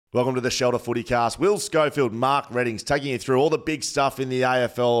Welcome to the Shelter Footycast. Will Schofield, Mark Reddings taking you through all the big stuff in the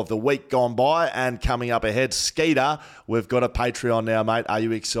AFL of the week gone by and coming up ahead. Skeeter, we've got a Patreon now, mate. Are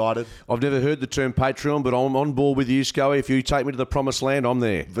you excited? I've never heard the term Patreon, but I'm on board with you, Scully. If you take me to the promised land, I'm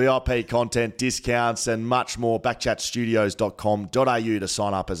there. VIP content, discounts and much more. Backchatstudios.com.au to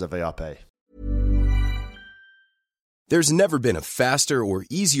sign up as a VIP. There's never been a faster or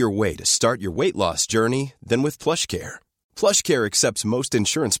easier way to start your weight loss journey than with PlushCare. PlushCare accepts most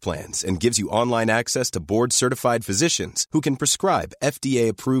insurance plans and gives you online access to board-certified physicians who can prescribe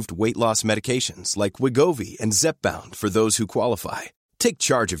FDA-approved weight loss medications like Wegovy and Zepbound for those who qualify. Take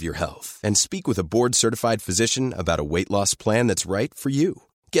charge of your health and speak with a board-certified physician about a weight loss plan that's right for you.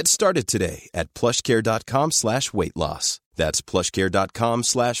 Get started today at plushcare.com/weight loss. That's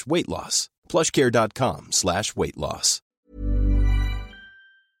plushcare.com/weight loss. plushcare.com/weight loss.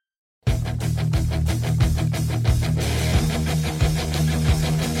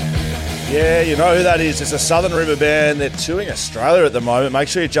 Yeah, you know who that is. It's a Southern River band. They're touring Australia at the moment. Make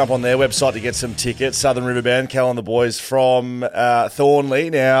sure you jump on their website to get some tickets. Southern River band, Cal and the boys from Thornley.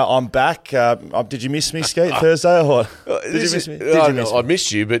 Now, I'm back. Did you miss me, Skeet, Thursday or what? Did you miss me? I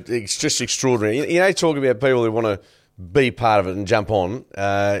missed you, but it's just extraordinary. You know, talking about people who want to be part of it and jump on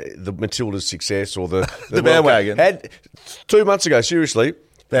the Matilda's success or the bandwagon. Had 2 months ago, seriously.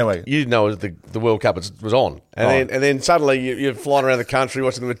 Bandwagon. You didn't know the World Cup was on. And then suddenly you're flying around the country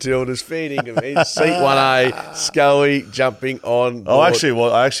watching the Matildas, feeding them. Seat 1A, Scully jumping on board.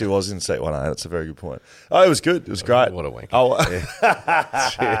 I actually was in seat 1A. That's a very good point. Oh, it was good. It was great. What a wank. Oh,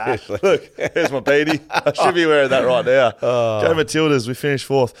 seriously. Look, here's my beanie. I should be wearing that right now. Go Matildas. We finished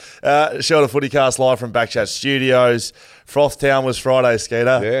fourth. Shelter Footycast live from Backchat Studios. Frothtown was Friday,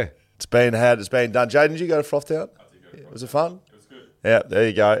 Skeeter. Yeah. It's been done. Jaden, did you go to Frothtown? Was it fun? Yeah, there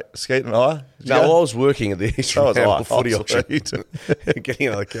you go. Skeet and I. I was working at the Eastern Campbell footy auction. Getting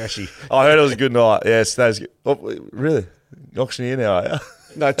another cashy. I heard it was a good night. Yes, that was good. Oh, really? Auctioneer now, are you?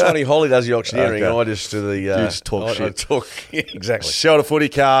 No, Tony Holly does the auctioneering. Okay. I just do the... You just talk shit. I talk, yeah, exactly. Shelter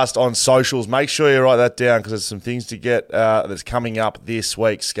Footycast on socials. Make sure you write that down because there's some things to get that's coming up this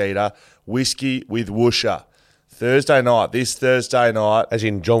week, Skeeter. Whiskey with Woosha. This Thursday night. As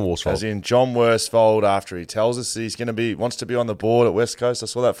in John Worsfold. As in John Worsfold, after he tells us he's wants to be on the board at West Coast. I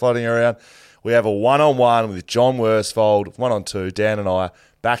saw that floating around. We have a one-on-one with John Worsfold, 1-on-2, Dan and I,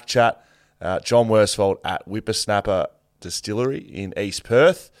 back chat. John Worsfold at Whippersnapper Distillery in East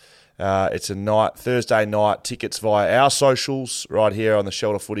Perth. It's a Thursday night. Tickets via our socials right here on the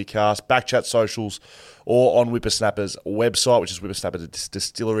Shelter Footycast, Backchat socials, or on Whippersnapper's website, which is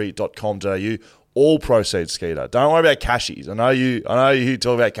whippersnapperdistillery.com.au. All proceeds, Skeeter. Don't worry about cashies. I know you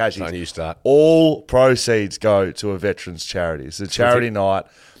talk about cashies. Don't you start. All proceeds go to a veterans charity. It's a charity night.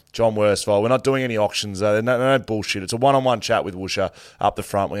 John Worsfold. We're not doing any auctions, though. No bullshit. It's a one-on-one chat with Woosha up the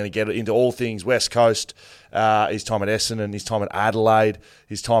front. We're going to get into all things West Coast, his time at Essendon, his time at Adelaide,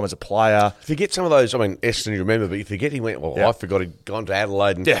 his time as a player. Forget some of those. I mean, Essendon, you remember, but you forget he went, I forgot he'd gone to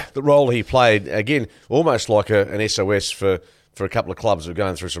Adelaide and the role he played, again, almost like an SOS for a couple of clubs that are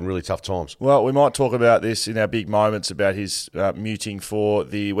going through some really tough times. Well, we might talk about this in our big moments about his muting for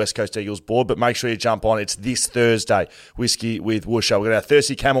the West Coast Eagles board, but make sure you jump on. It's this Thursday, Whiskey with Woosha. We've got our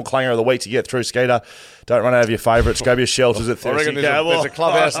Thirsty Camel Clanger of the week to get through, Skeeter. Don't run out of your favourites. Go to your shelters at Thirsty Camel. There's a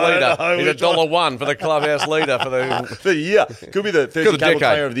clubhouse leader. He's $1 for the clubhouse leader for the year. Could be the Thirsty Camel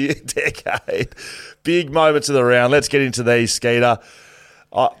Clanger of the decade. Big moments of the round. Let's get into these, Skeeter.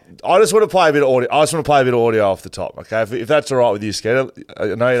 I just want to play a bit of audio. Off the top, okay? If that's all right with you, Skeeter.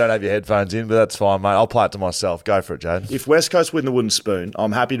 I know you don't have your headphones in, but that's fine, mate. I'll play it to myself. Go for it, Jaden. If West Coast win the wooden spoon,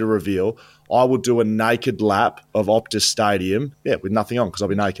 I'm happy to reveal I will do a naked lap of Optus Stadium. Yeah, with nothing on because I'll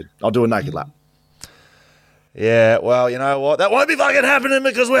be naked. I'll do a naked lap. Yeah, well, you know what? That won't be fucking happening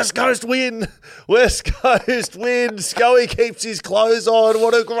because West Coast win. West Coast win. Scully keeps his clothes on.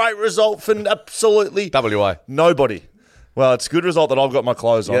 What a great result for absolutely WA. Nobody. Well, it's a good result that I've got my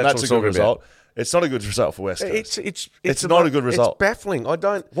clothes on. Yeah, that's a good result. About. It's not a good result for West Coast. It's not a good result. It's baffling.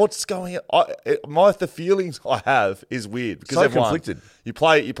 What's going on? The feelings I have is weird because so conflicted. You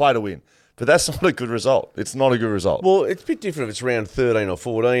play to win, but that's not a good result. It's not a good result. Well, it's a bit different if it's round 13 or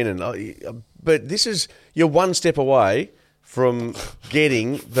 14, but this is you're one step away from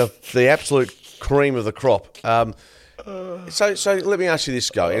getting the absolute cream of the crop. So let me ask you this,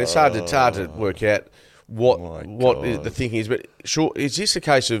 Go, and it's hard to work out what the thinking is, but sure, is this a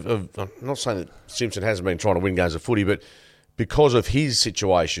case of I'm not saying that Simpson hasn't been trying to win games of footy, but because of his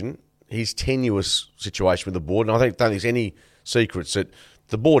situation, his tenuous situation with the board, and I don't think there's any secrets that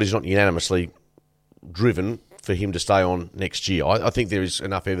the board is not unanimously driven for him to stay on next year. I think there is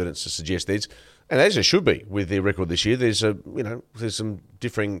enough evidence to suggest there's And as it should be with their record this year, there's some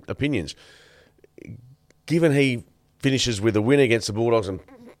differing opinions. Given he finishes with a win against the Bulldogs and,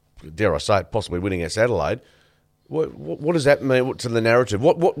 dare I say it, possibly winning against Adelaide, what does that mean to the narrative?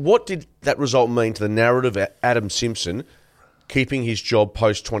 What did that result mean to the narrative of Adam Simpson keeping his job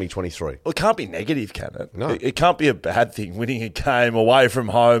post-2023? Well, it can't be negative, can it? No. It can't be a bad thing, winning a game away from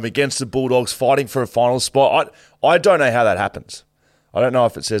home against the Bulldogs, fighting for a final spot. I don't know how that happens. I don't know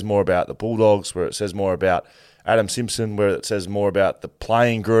if it says more about the Bulldogs, where it says more about Adam Simpson, where it says more about the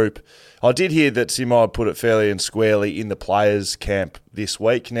playing group. I did hear that Simo had put it fairly and squarely in the players' camp this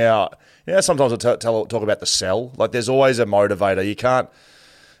week. Now, sometimes I talk about the sell. Like, there's always a motivator. You can't,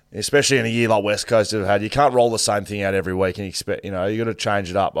 especially in a year like West Coast have had, you can't roll the same thing out every week and expect, you got to change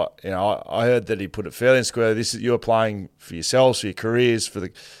it up. But, I heard that he put it fairly and squarely. You're playing for yourselves, for your careers,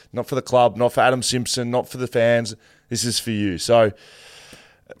 not for the club, not for Adam Simpson, not for the fans. This is for you. So,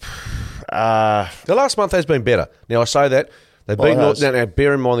 the last month has been better. Now, I say that. They beat now,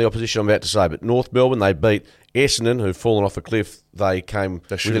 bear in mind the opposition I'm about to say, but North Melbourne, they beat Essendon, who've fallen off a cliff. They came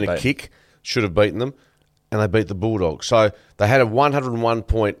within a kick, should have beaten them, and they beat the Bulldogs. So they had a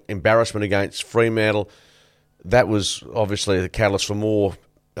 101-point embarrassment against Fremantle. That was obviously the catalyst for more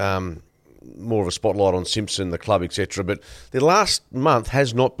of a spotlight on Simpson, the club, etc. But the last month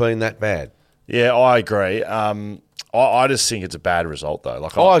has not been that bad. Yeah, I agree. I just think it's a bad result, though.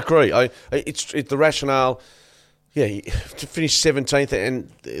 I agree. It's the rationale. Yeah, to finish 17th,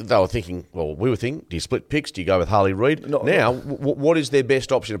 and they were thinking. Well, we were thinking: do you split picks? Do you go with Harley Reid? Now, what is their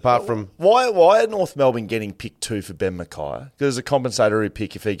best option apart from why are North Melbourne getting pick 2 for Ben Mackay? There's a compensatory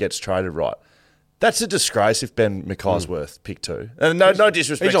pick if he gets traded right. That's a disgrace if Ben Mackay's worth pick 2. And no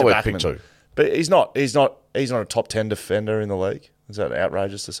disrespect to Backman, pick 2, but he's not a top 10 defender in the league. Is that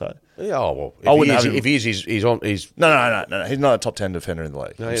outrageous to say? Yeah, if he is, he's on. He's no. He's not a top 10 defender in the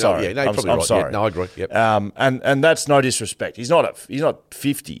league. I'm sorry. Yeah, you're probably right. sorry. Yeah, no, I agree. Yep. And that's no disrespect. He's not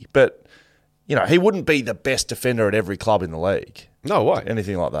 50, but he wouldn't be the best defender at every club in the league. No way.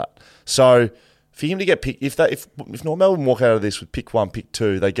 Anything like that. So for him to get picked, if North Melbourne walk out of this with pick 1, pick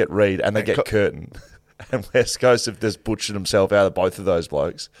 2, they get Reid and they get Curtin, and West Coast have just butchered himself out of both of those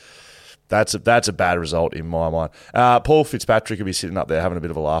blokes. That's a bad result in my mind. Paul Fitzpatrick will be sitting up there having a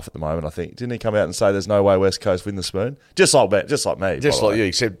bit of a laugh at the moment, I think. Didn't he come out and say there's no way West Coast win the Spoon? Just like me. Just like you.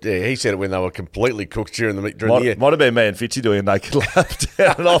 He said it when they were completely cooked during the year. Might have been me and Fitzy doing a naked lap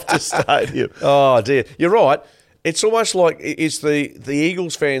down and off the stadium. Oh, dear. You're right. It's almost like it's the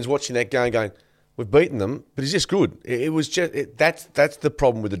Eagles fans watching that game going, we've beaten them, but is this good? It was just that's the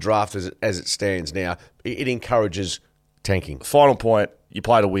problem with the draft as it stands now. It encourages tanking. Final point, you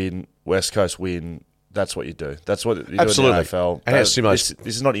play to win. West Coast win. That's what you do. That's what you do in the AFL. And how's Simo?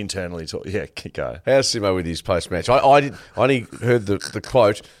 This is not internally talk. Yeah, go. How's Simo with his post match? I only heard the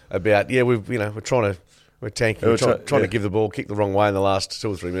quote about we're tanking. We're trying to give the ball, kick the wrong way in the last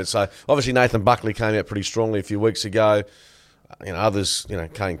 2 or 3 minutes. So obviously Nathan Buckley came out pretty strongly a few weeks ago. Others,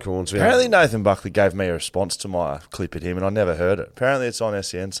 Kane Corns. Apparently Nathan Buckley gave me a response to my clip at him, and I never heard it. Apparently it's on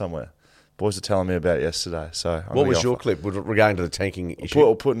SEN somewhere. Boys are telling me about it yesterday. So what was your clip regarding to the tanking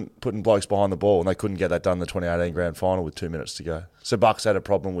issue? Putting blokes behind the ball, and they couldn't get that done in the 2018 grand final with 2 minutes to go. So Bucks had a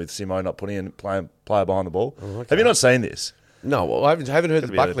problem with Simo not putting in player behind the ball. Oh, okay. Have you not seen this? No, well, I haven't heard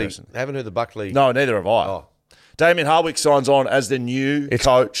the Buckley. Haven't heard the Buckley. No, neither have I. Oh. Damien Hardwick signs on as the new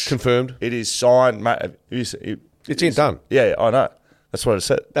coach. Confirmed. It is signed. It's in done. Yeah, I know. That's what it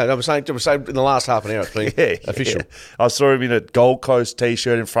said. No, I was saying in the last half an hour it's been official. Yeah. I saw him in a Gold Coast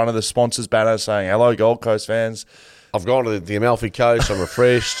T-shirt in front of the sponsors banner saying, "Hello, Gold Coast fans." I've gone to the Amalfi Coast. I'm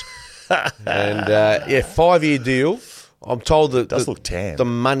refreshed. And 5-year deal. I'm told that does look tan. The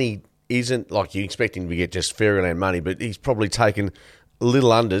money isn't like you expect him to get just fairyland money, but he's probably taken little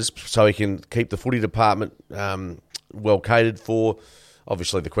unders so he can keep the footy department well catered for.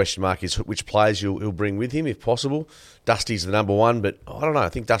 Obviously, the question mark is which players he'll bring with him, if possible. Dusty's the number one, but I don't know. I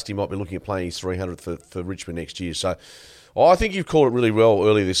think Dusty might be looking at playing his 300th for Richmond next year. So I think you've called it really well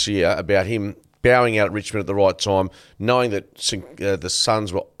earlier this year about him bowing out at Richmond at the right time, knowing that the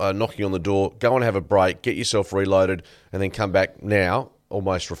Suns were knocking on the door. Go and have a break, get yourself reloaded, and then come back now,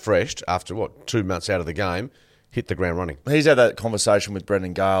 almost refreshed, after, 2 months out of the game, hit the ground running. He's had that conversation with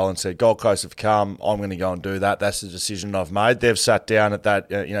Brendan Gale and said, Gold Coast have come, I'm going to go and do that. That's the decision I've made. They've sat down at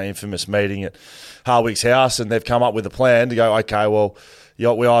that infamous meeting at Hardwick's house and they've come up with a plan to go, okay, well,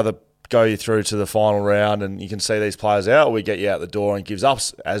 we either go you through to the final round and you can see these players out, or we get you out the door, and gives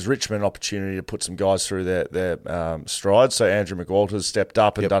us, as Richmond, an opportunity to put some guys through their strides. So Andrew McWalter's stepped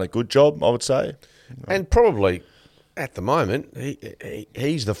up and done a good job, I would say. And probably, at the moment,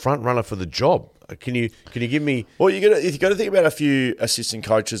 he's the front runner for the job. Can you give me? Well, you've got to think about a few assistant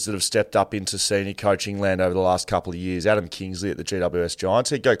coaches that have stepped up into senior coaching land over the last couple of years. Adam Kingsley at the GWS Giants.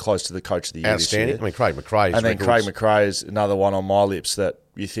 He'd go close to the coach of the year Outstanding. this year. I mean, Craig McRae. And then Craig McRae is another one on my lips that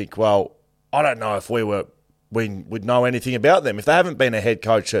you think, well, I don't know if we'd know anything about them. If they haven't been a head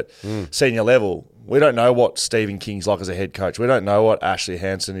coach at senior level, we don't know what Stephen King's like as a head coach. We don't know what Ashley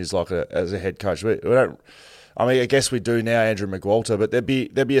Hansen is like as a head coach. We don't. I mean, I guess we do now, Andrew McWalter, but there'd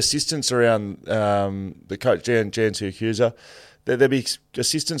be assistants around the coach, Jan Siracusa. There'd be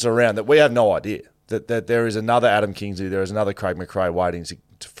assistants around that we have no idea that there is another Adam Kingsley, there is another Craig McRae waiting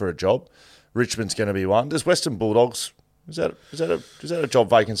for a job. Richmond's going to be one. Does Western Bulldogs? Is that a job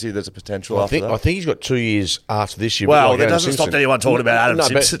vacancy? There's a potential. I think he's got 2 years after this year. Well, that doesn't stop anyone talking about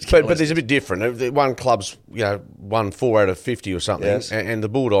Adam Simpson. But there's a bit different. One club's won 4 out of 50 or something, yes. and the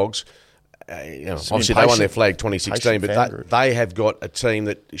Bulldogs. Obviously, they won their flag 2016, but they have got a team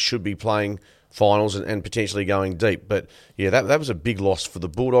that should be playing finals and potentially going deep. But yeah, that was a big loss for the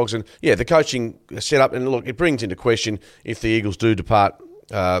Bulldogs, and yeah, the coaching setup. And look, it brings into question if the Eagles do part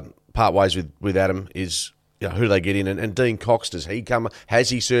ways with Adam is. Who do they get in? And Dean Cox, does he come? Has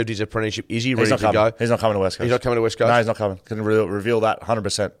he served his apprenticeship? Is he ready to go? He's not coming to West Coast. He's not coming to West Coast? No, he's not coming. Can reveal that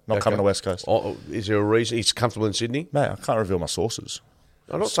 100%. Not coming to West Coast. Is there a reason? He's comfortable in Sydney? Mate, I can't reveal my sources.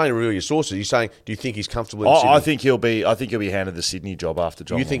 I'm not saying reveal your sources. You're saying, do you think he's comfortable in Sydney? I think he'll be handed the Sydney job after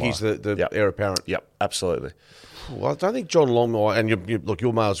John. You think he's the heir apparent? Yep, absolutely. Well, I don't think John Longmire, and look,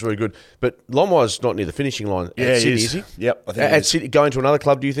 your mail's very good, but Longmire's not near the finishing line at Sydney, is he? Yep. I think at Sydney, going to another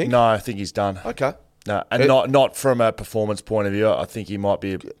club, do you think? No, I think he's done. Okay. No, and not from a performance point of view. I think he might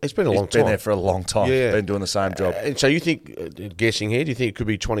be. It's been a long time. He's been there for a long time. Yeah. Been doing the same job. And so you think, guessing here, do you think it could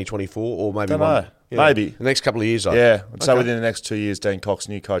be 2024 or maybe don't know. Maybe. The next couple of years, though? Yeah. I'd say within the next 2 years, Dean Cox,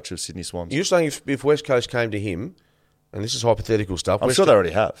 new coach of Sydney Swans. You're saying if West Coast came to him, and this is hypothetical stuff. I'm sure they already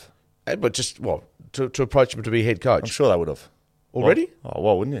have. But just, to approach him to be head coach? I'm sure they would have. Already?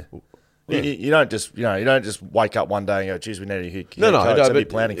 Well, wouldn't you? Yeah. You don't just wake up one day and go, geez, we need a head coach. No, but be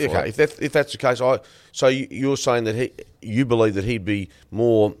planning for it. If that's the case, so you're saying that you believe that he'd be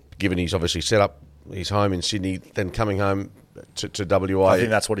more, given he's obviously set up his home in Sydney, than coming home to WA. I think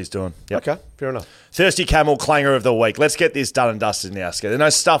that's what he's doing. Yep. Okay, fair enough. Thirsty Camel clanger of the week. Let's get this done and dusted now, Skate. There's no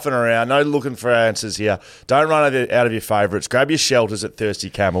stuffing around, no looking for answers here. Don't run out of your favourites. Grab your shelters at Thirsty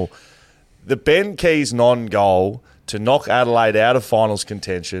Camel. The Ben Keys non-goal to knock Adelaide out of finals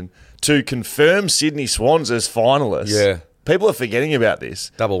contention, to confirm Sydney Swans as finalists. Yeah. People are forgetting about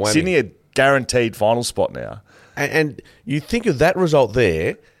this. Double whammy. Sydney a guaranteed final spot now. And you think of that result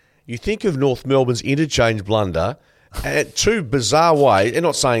there, you think of North Melbourne's interchange blunder, two bizarre ways. They're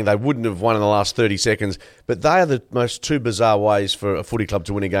not saying they wouldn't have won in the last 30 seconds, but they are the most two bizarre ways for a footy club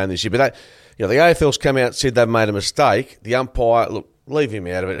to win a game this year. But the AFL's come out and said they've made a mistake. The umpire, look, leave him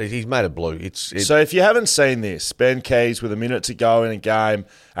out of it. He's made it blue. So if you haven't seen this, Ben Keys with a minute to go in a game,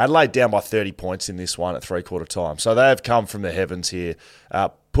 Adelaide down by 30 points in this one at three-quarter time. So they have come from the heavens here,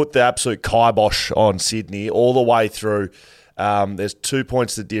 put the absolute kibosh on Sydney all the way through. There's 2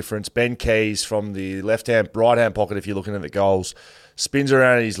 points the difference. Ben Keys from the right-hand pocket, if you're looking at the goals, spins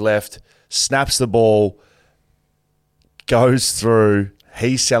around at his left, snaps the ball, goes through,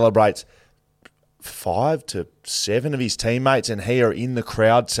 he celebrates. 5 to 7 of his teammates and he are in the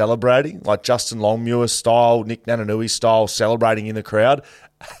crowd celebrating, like Justin Longmuir style, Nick Nananui style, celebrating in the crowd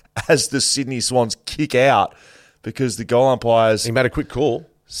as the Sydney Swans kick out because the goal umpires... He made a quick call.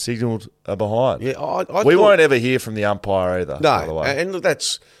 Signalled a behind. Yeah, we won't ever hear from the umpire either, no, by the way. And look,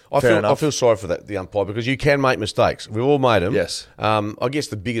 I feel sorry for the umpire because you can make mistakes. We've all made them. Yes. I guess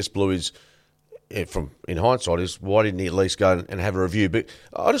the biggest blue is... in hindsight, is why didn't he at least go and have a review? But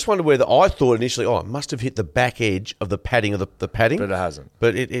I just wonder whether I thought initially, it must have hit the back edge of the padding of the padding, but it hasn't.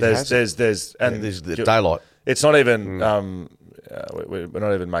 But it hasn't. There's the daylight. It's not even. We're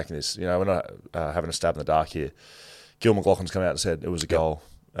not even making this. We're not having a stab in the dark here. Gil McLaughlin's come out and said it was a goal.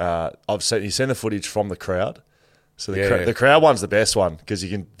 You've seen the footage from the crowd. So the crowd one's the best one because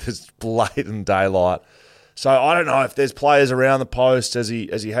there's blatant daylight. So I don't know if there's players around the post as he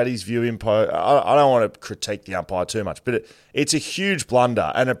had his view in post. I don't want to critique the umpire too much, but it's a huge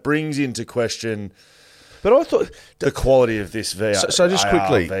blunder and it brings into question. But I thought the quality of this VAR. So just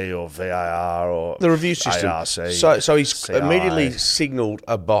quickly, or VAR or the review system. ARC, so he's CRA. immediately signalled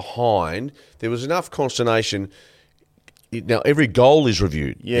a behind. There was enough consternation. Now, every goal is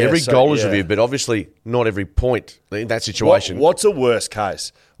reviewed. Yeah, every goal is reviewed, but obviously not every point in that situation. What's a worst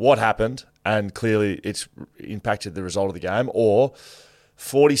case? What happened? And clearly it's impacted the result of the game, or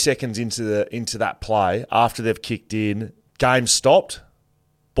 40 seconds into that play, after they've kicked in, game stopped,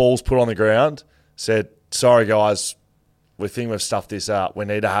 ball's put on the ground, said, sorry guys, we think we've stuffed this up. We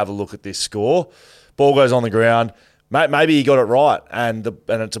need to have a look at this score. Ball goes on the ground. Maybe he got it right, and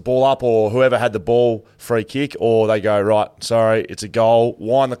it's a ball up, or whoever had the ball, free kick, or they go, right, sorry, it's a goal.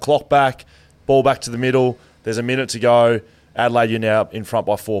 Wind the clock back, ball back to the middle. There's a minute to go. Adelaide, you're now in front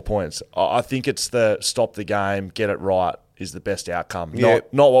by 4 points. I think it's the stop the game, get it right is the best outcome,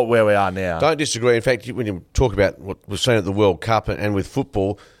 not where we are now. Don't disagree. In fact, when you talk about what we've seen at the World Cup and with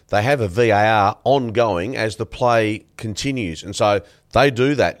football, they have a VAR ongoing as the play continues. And so they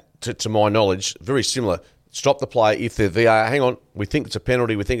do that, to my knowledge, very similar. Stop the play if the VAR, hang on, we think it's a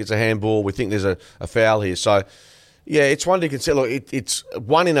penalty, we think it's a handball, we think there's a foul here. So, yeah, it's one to consider. Look, it's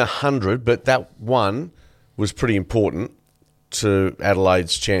 1 in 100, but that one was pretty important to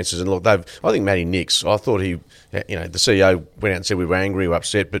Adelaide's chances. And look, I think Matty Nicks, I thought the CEO went out and said we were angry or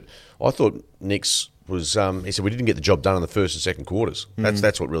upset, but I thought Nicks was, he said we didn't get the job done in the first and second quarters.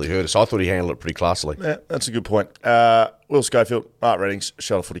 That's what really hurt us. I thought he handled it pretty classily. Yeah, that's a good point. Will Schofield, Mark Readings,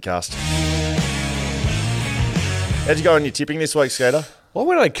 Shuttle Footy Cast. How'd you go on your tipping this week, Skater? I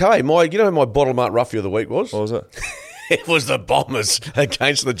went okay. You know who my bottle mark roughie of the week was? What was it? It was the Bombers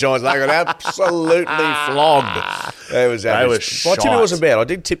against the Giants. They got absolutely flogged. It was average. My tipping wasn't bad. I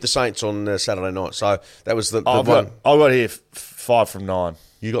did tip the Saints on Saturday night, so that was the one. I got here 5 from 9.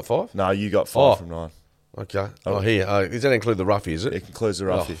 You got 5? No, you got 5 from 9. Okay. Here. Does that include the roughie, is it? It includes the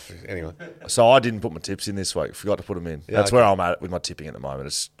roughie. Anyway. So I didn't put my tips in this week. Forgot to put them in. Yeah, That's where I'm at with my tipping at the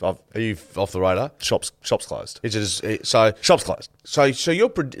moment. Are you off the radar? Shop's closed. Shop's closed. So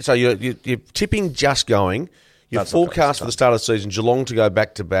you're tipping just going. Your forecast for the start of the season: Geelong to go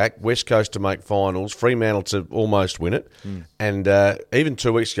back to back, West Coast to make finals, Fremantle to almost win it, and even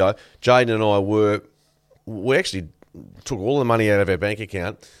 2 weeks ago, Jaden and I we actually took all the money out of our bank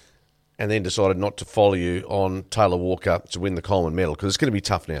account. And then decided not to follow you on Taylor Walker to win the Coleman medal because it's going to be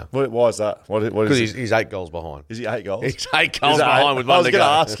tough now. Why is that? Because he's 8 goals behind. Is he 8 goals? He's 8 goals behind with 1 to go.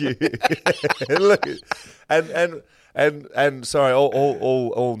 I was going to ask you. Look, and sorry,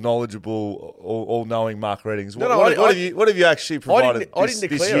 all knowledgeable, all knowing Mark Readings. What have you actually provided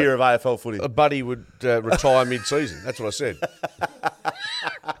this year of AFL footy? A buddy would retire mid-season. That's what I said.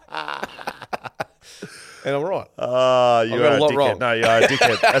 And I'm right. You're a dickhead. Wrong. No, you're a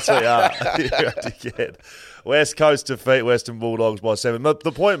dickhead. That's what you are. You're a dickhead. West Coast defeat Western Bulldogs by 7. But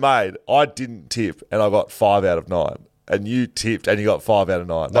the point made, I didn't tip, and I got 5 out of 9. And you tipped, and you got 5 out of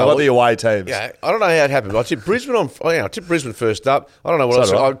 9. I got the away teams. Yeah, I don't know how it happened. I tipped Brisbane I tipped Brisbane first up. I don't know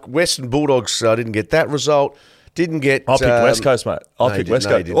what else. Western Bulldogs didn't get that result. Didn't get. I picked West Coast, mate. I picked West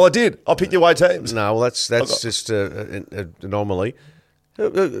Coast. Well, I did. I picked your away teams. No, well, that's just an anomaly.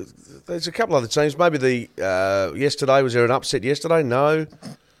 There's a couple other teams. Maybe yesterday, was there an upset yesterday? No.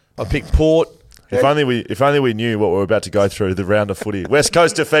 I picked Port. If only we knew what we were about to go through, the round of footy. West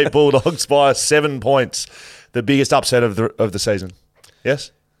Coast defeat Bulldogs by 7 points. The biggest upset of the season.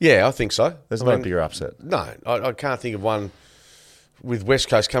 Yes? Yeah, I think so. There's no bigger upset. No, I can't think of one with West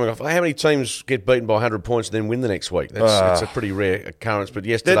Coast coming off. How many teams get beaten by 100 points and then win the next week? That's a pretty rare occurrence. But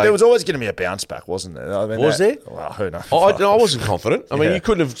yesterday... There was always going to be a bounce back, wasn't there? I mean, was there? Well, who knows? I wasn't confident. I mean, you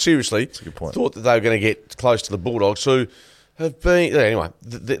couldn't have seriously thought that they were going to get close to the Bulldogs, who have been... Anyway,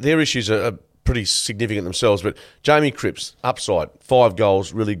 their issues are pretty significant themselves, but Jamie Cripps, upside, 5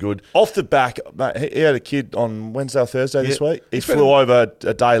 goals, really good. Off the back, mate, he had a kid on Wednesday or Thursday this week. He flew over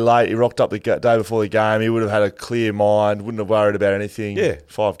a day late. He rocked up the day before the game. He would have had a clear mind, wouldn't have worried about anything. Yeah.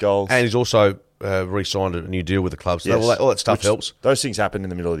 5 goals. And he's also re-signed a new deal with the club, so all that stuff helps. Those things happen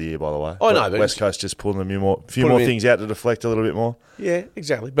in the middle of the year, by the way. I know. But West Coast just pulling a few more things out to deflect a little bit more. Yeah,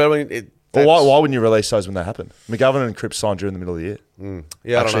 exactly. But I mean... why wouldn't you release those when they happen? McGovern and Cripps signed during the middle of the year.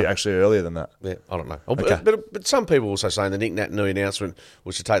 Yeah, actually earlier than that. Yeah, I don't know. Okay. But some people also saying the Nick Nat Nui announcement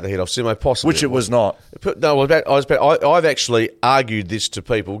was to take the head off Simo, possibly. Which it was not. No, I've actually argued this to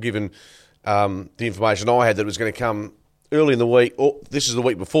people, given the information I had that it was going to come early in the week, or this is the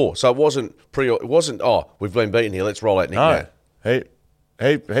week before. So it wasn't we've been beaten here, let's roll out Nick Nat.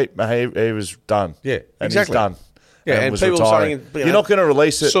 He was done. Yeah, and exactly. He's done. Yeah, and people saying... You're not going to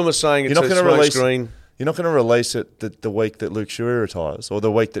release it. Some are saying it's a smoke screen. You're not going to release it the week that Luke Shuey retires or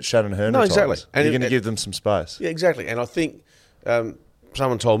the week that Shannon Hearn retires. Exactly. And you're going to give them some space. Yeah, exactly. And I think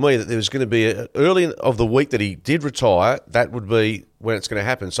someone told me that there was going to be early of the week that he did retire, that would be when it's going to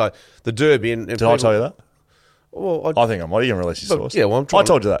happen. So the Derby... Did I tell you that? Well, I think I might. Are you going to release your source? Yeah, well, I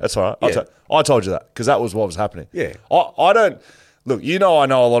told you that. That's all right. Yeah. I told you that because that was what was happening. Yeah. I don't... Look, I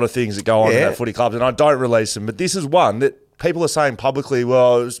know a lot of things that go on in that footy clubs and I don't release them, but this is one that people are saying publicly,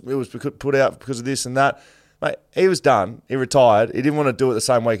 well, it was put out because of this and that. Mate, he was done. He retired. He didn't want to do it the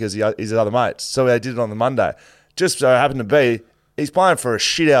same week as his other mates, so they did it on the Monday. Just so happened to be, he's playing for a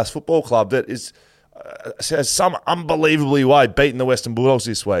shithouse football club that is has some unbelievably way beaten the Western Bulldogs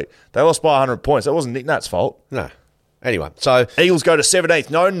this week. They lost by 100 points. That wasn't Nick Nat's fault. No. Anyway, so Eagles go to 17th.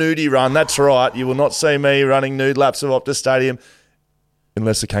 No nudie run. That's right. You will not see me running nude laps of Optus Stadium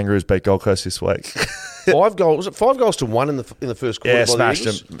unless the Kangaroos beat Gold Coast this week. 5 goals. Was it 5 goals to 1 in the first quarter? Yeah, by smashed the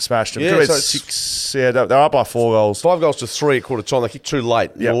Eagles? them. Smashed them. Yeah, so 6. Yeah, they're up by 4 goals. 5 goals to 3 at quarter time. They kicked 2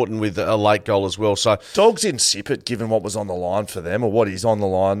 late. Yep. Norton with a late goal as well. So Dogs insipid, given what was on the line for them or what is on the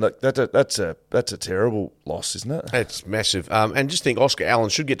line. That's a terrible loss, isn't it? it's massive. And just think, Oscar Allen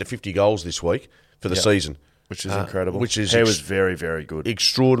should get to 50 goals this week for the season. Which is incredible. Which is he was very, very good.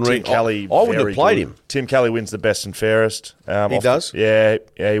 Extraordinary. Tim Kelly, I wouldn't have played him. Tim Kelly wins the best and fairest. He does? Yeah,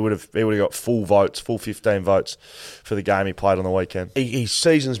 he would have got full 15 votes for the game he played on the weekend. His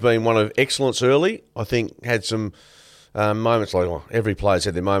season's been one of excellence early. I think had some moments like every player's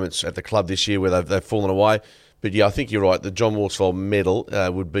had their moments at the club this year where they've fallen away. But yeah, I think you're right. The John Worsfold medal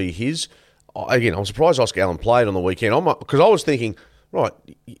would be his. Again, I'm surprised Oscar Allen played on the weekend because I was thinking, right,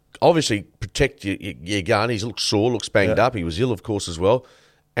 obviously protect your gun. He looks sore, looks banged up. He was ill, of course, as well.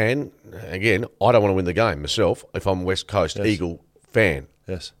 And again, I don't want to win the game myself if I'm a West Coast Eagle fan.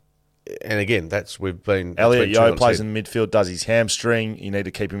 Yes. And again, we've been. Elliot Yeo plays in the midfield, does his hamstring. You need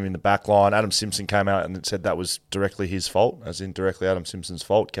to keep him in the back line. Adam Simpson came out and said that was directly his fault, as in directly Adam Simpson's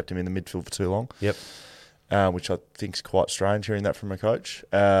fault. Kept him in the midfield for too long. Yep. Which I think is quite strange hearing that from a coach.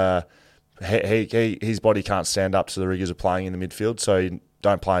 His body can't stand up to the rigours of playing in the midfield, so you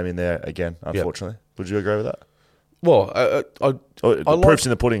don't play him in there again, unfortunately. Yep. Would you agree with that? Well, the proof's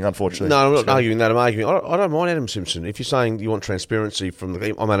in the pudding, unfortunately. No, I'm not arguing that. I'm arguing. I don't mind Adam Simpson. If you're saying you want transparency from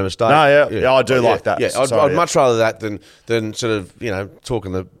the, I'm at a mistake. No, yeah, I do like that. Yeah, I'd much rather that than sort of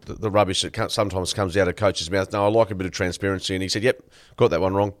talking the rubbish that sometimes comes out of coach's mouth. No, I like a bit of transparency. And he said, "Yep, got that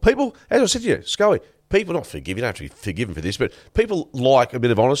one wrong." People, as I said to you, Scully, people not forgive. You don't have to be forgiven for this, but people like a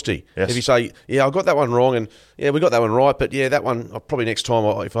bit of honesty. Yes. If you say, "Yeah, I got that one wrong," and "Yeah, we got that one right," but yeah, that one probably next time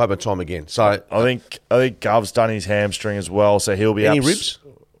if I have my time again. So I think Gov's done his hamstring as well, so he'll be any ribs.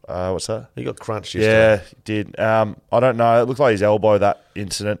 What's that? He got crunched yesterday. Yeah, he did. I don't know. It looked like his elbow, that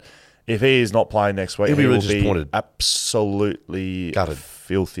incident. If he is not playing next week, he'll be really will disappointed. Absolutely gutted,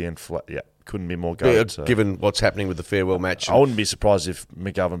 filthy and flat. Yeah, couldn't be more gutted. So. Given what's happening with the farewell match. I wouldn't be surprised if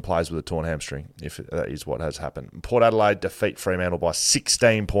McGovern plays with a torn hamstring, if that is what has happened. Port Adelaide defeat Fremantle by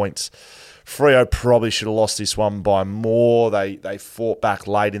 16 points. Freo probably should have lost this one by more. They fought back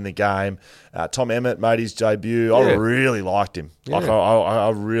late in the game. Tom Emmett made his debut. I really liked him. Yeah. I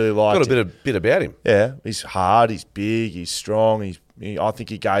really liked him. Got a bit about him. Yeah, he's hard, he's big, he's strong. I think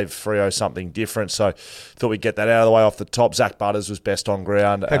he gave Freo something different. So thought we'd get that out of the way off the top. Zach Butters was best on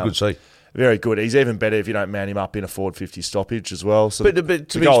ground. How good see. Very good. He's even better if you don't man him up in a forward 50 stoppage as well. So but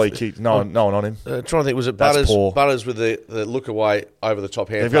the goal he kicked, no one on him. Trying to think, was it That's poor. Butters with the look away over the top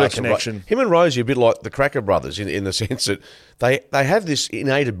hand? They've got a connection. Him and Rosie are a bit like the Cracker brothers in the sense that they have this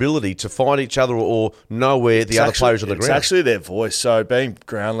innate ability to find each other or know where the other players on the ground. It's actually their voice. So being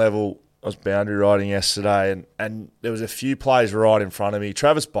ground level, I was boundary riding yesterday and there was a few players right in front of me.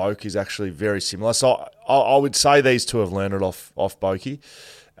 Travis Boak is actually very similar. So I would say these two have learned it off Boakey.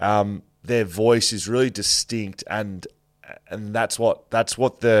 Their voice is really distinct, and that's what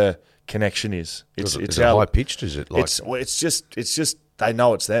the connection is. It's how high pitched is it? Like? It's just they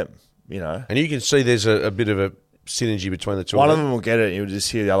know it's them, And you can see there's a bit of a synergy between the two. One of them will get it, and you'll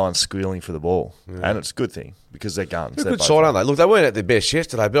just hear the other one squealing for the ball, and it's a good thing because they're guns. They're a good side, aren't they? Look, they weren't at their best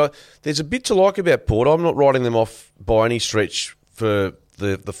yesterday, but there's a bit to like about Port. I'm not writing them off by any stretch for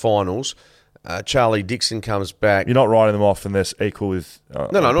the finals. Charlie Dixon comes back. You're not writing them off, and they're equal with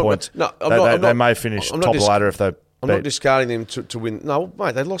points. They may finish top of the ladder if they. I'm not discarding them to win. No,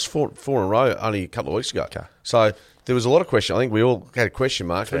 mate, they lost four in a row only a couple of weeks ago. Okay. So there was a lot of question. I think we all had a question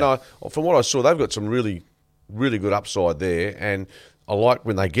mark. Fair. But no, from what I saw, they've got some really, really good upside there, and I like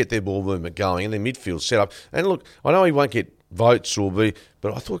when they get their ball movement going and their midfield set up. And look, I know he won't get votes but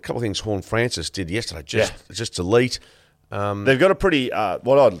I thought a couple of things Horn Francis did yesterday, just elite. They've got a pretty.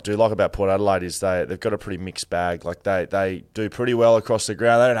 What I do like about Port Adelaide is they've got a pretty mixed bag. Like they do pretty well across the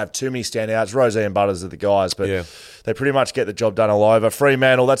ground. They don't have too many standouts. Rosie and Butters are the guys, but they pretty much get the job done all over.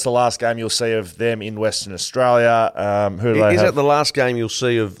 Fremantle, that's the last game you'll see of them in Western Australia. Who do they have? Is that the last game you'll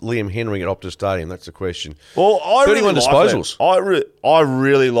see of Liam Henry at Optus Stadium? That's the question. Well, I 31 really disposals. I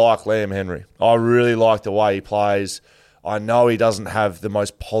really like Liam Henry. I really like the way he plays. I know he doesn't have the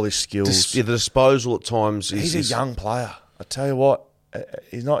most polished skills. The disposal at times he's a young player. I tell you what,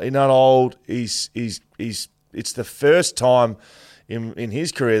 he's not old. It's the first time in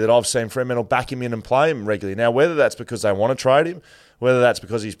his career that I've seen Fremantle back him in and play him regularly. Now, whether that's because they want to trade him, whether that's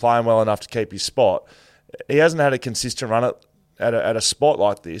because he's playing well enough to keep his spot, he hasn't had a consistent run at at a spot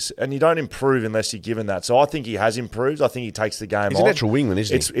like this, and you don't improve unless you're given that. So I think he has improved. I think he takes the game on. He's a natural wingman,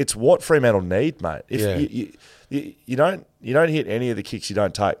 isn't he? It's what Fremantle need, mate. If you don't hit any of the kicks you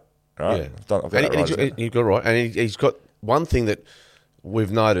don't take. Right? Yeah. You've got it right. And he's got one thing that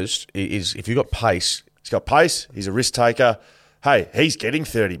we've noticed is if you've got pace. He's got pace. He's a risk taker. Hey, he's getting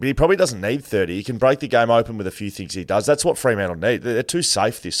 30, but he probably doesn't need 30. He can break the game open with a few things he does. That's what Fremantle need. They're too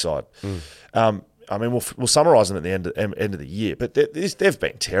safe this side. I mean, we'll summarise them at the end of the year, but they've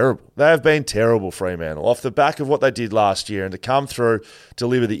been terrible. They have been terrible, Fremantle, off the back of what they did last year, and to come through,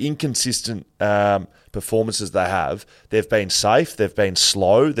 deliver the inconsistent performances they have. They've been safe. They've been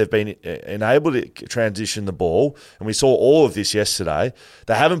slow. They've been unable to transition the ball, and we saw all of this yesterday.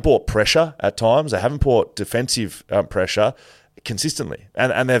 They haven't brought pressure at times. They haven't brought defensive pressure consistently,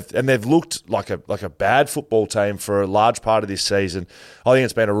 and they've looked like a bad football team for a large part of this season. I think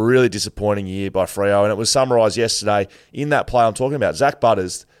it's been a really disappointing year by Freo, and it was summarised yesterday in that play I'm talking about. Zach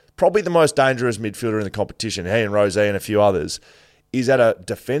Butters, probably the most dangerous midfielder in the competition, he and Rosie and a few others, is at a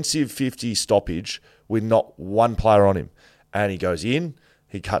defensive 50 stoppage with not one player on him, and he goes in,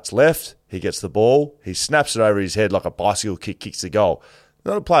 he cuts left, he gets the ball, he snaps it over his head like a bicycle kick, kicks the goal.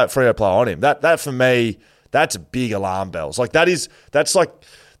 Not a Freo player on him. That for me, that's big alarm bells.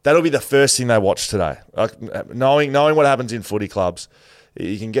 That'll be the first thing they watch today. Knowing what happens in footy clubs,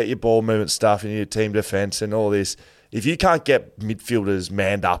 you can get your ball movement stuff and your team defence and all this. If you can't get midfielders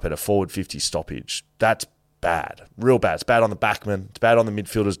manned up at a forward 50 stoppage, that's bad, real bad. It's bad on the backmen. It's bad on the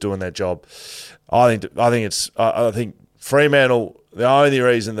midfielders doing their job. I think Fremantle. The only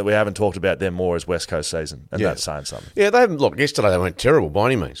reason that we haven't talked about them more is West Coast season, and that's saying something. Yeah, they haven't. Look, yesterday they weren't terrible by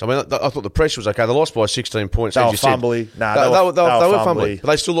any means. I mean, I thought the pressure was okay. They lost by 16 points. They were fumbly. They were fumbly, but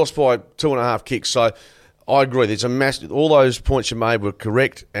they still lost by 2.5 kicks. So I agree. There's a massive. All those points you made were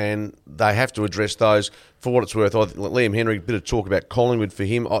correct, and they have to address those for what it's worth. Liam Henry, a bit of talk about Collingwood for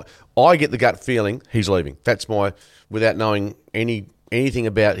him. I get the gut feeling he's leaving. That's without knowing anything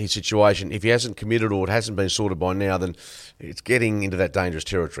about his situation. If he hasn't committed or it hasn't been sorted by now, then it's getting into that dangerous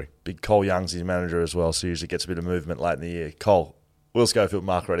territory. Big Cole Young's his manager as well, so usually gets a bit of movement late in the year. Cole, Will Schofield,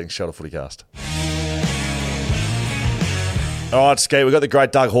 Mark Redding, Shuttle Footycast. All right, Skeet, we've got the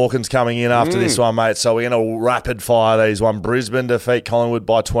great Doug Hawkins coming in after this one, mate. So we're going to rapid fire these one. Brisbane defeat Collingwood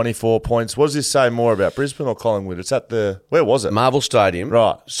by 24 points. What does this say more about Brisbane or Collingwood? It's at where was it? Marvel Stadium.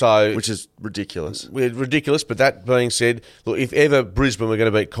 Right. So which is ridiculous. Ridiculous, but that being said, look, if ever Brisbane were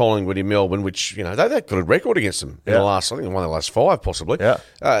going to beat Collingwood in Melbourne, which, they've got a record against them in the last, I think one of the last 5 possibly.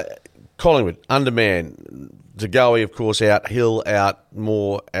 Yeah. Collingwood, underman. DeGoey, of course, out. Hill out.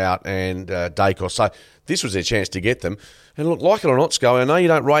 Moore out. And Dacos. So this was their chance to get them. And look, like it or not, Scully, I know you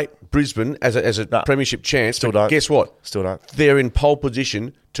don't rate Brisbane as a premiership chance, still but don't. Guess what? Still don't. They're in pole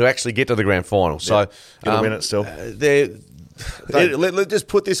position to actually get to the grand final. So gonna win it still. Let's just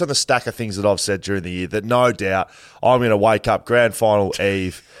put this on the stack of things that I've said during the year that no doubt I'm going to wake up grand final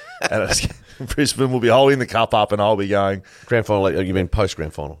eve and Brisbane will be holding the cup up and I'll be going... Grand final, you mean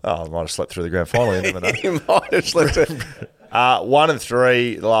post-grand final? Oh, I might have slept through the grand final. You never know. You might have slept through.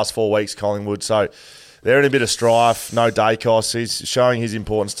 1-3 the last 4 weeks, Collingwood. So... they're in a bit of strife. No Dacos. He's showing his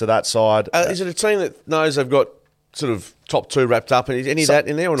importance to that side. Is it a team that knows they've got sort of top 2 wrapped up? And is any of that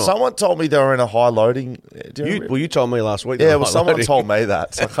in there or not? Someone told me they were in a high loading. You told me last week. Yeah, well, someone told me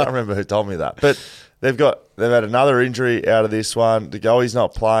that. So I can't remember who told me that. But they've had another injury out of this one. DeGoey's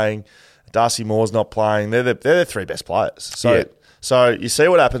not playing. Darcy Moore's not playing. They're the 3 best players. So you see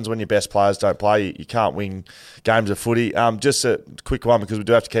what happens when your best players don't play. You can't win games of footy. Just a quick one because we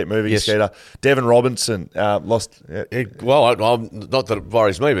do have to keep moving, Skeeter. Devon Robinson lost. Well, not that it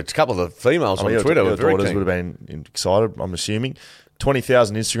worries me, but a couple of the females on Twitter were very keen. Would have been excited, I'm assuming.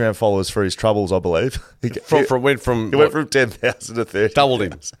 20,000 Instagram followers for his troubles, I believe. He went from 10,000 to 30.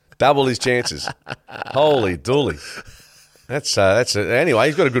 Doubled his chances. Holy dooly. That's anyway.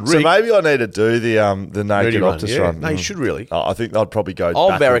 He's got a good rig. So maybe I need to do the naked Optus run. No, you should really. I think I'd probably go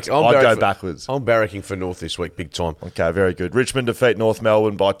backwards. I'd go backwards. I'm barracking for North this week, big time. Okay, very good. Richmond defeat North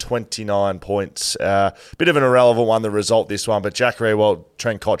Melbourne by 29 points. Bit of an irrelevant one, the result this one, but Jack Riewoldt,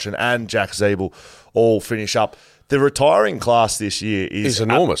 Trent Cotchin and Jack Ziebell all finish up. The retiring class this year is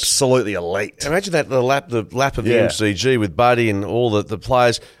enormous. Absolutely elite. Imagine that, the lap of the MCG with Buddy and all the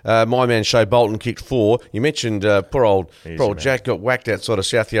players. My man Shea Bolton kicked 4. You mentioned poor old Jack got whacked outside of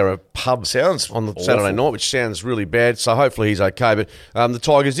South Yarra pub on the Saturday night, which sounds really bad. So hopefully he's okay. But the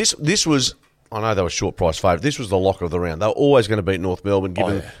Tigers, this was... I know they were short price favourite. This was the lock of the round. They were always going to beat North Melbourne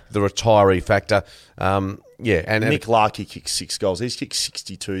given the retiree factor. And Nick Larkey kicked 6 goals. He's kicked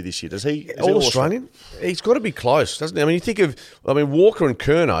 62 this year. Does he? All Australian? He's got to be close, doesn't he? I mean, you think of Walker and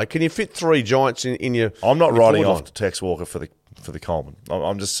Curnow. Can you fit 3 giants in your? I'm not writing off Tex Walker for for the Coleman.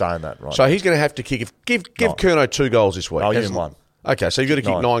 I'm just saying that right. So he's going to have to kick. Give Curnow 2 goals this week. I'll give him 1. Okay, so you've got to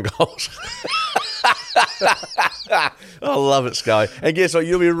kick 9 goals. I love it, Sky. And guess what?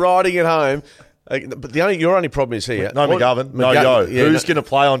 You'll be riding it home. But your only problem is here. No McGovern, no Yo. Yeah, who's going to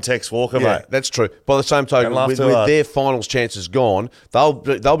play on Tex Walker, mate? That's true. By the same token, with their finals chances gone, they'll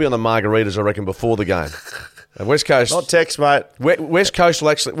be on the margaritas, I reckon, before the game. West Coast, not Tex, mate. West Coast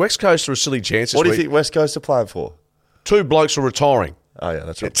are a silly chance. What do you think West Coast are playing for? 2 blokes are retiring. Oh, yeah,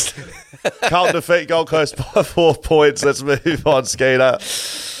 that's right. Carlton defeat Gold Coast by 4 points. Let's move on, Skeeter.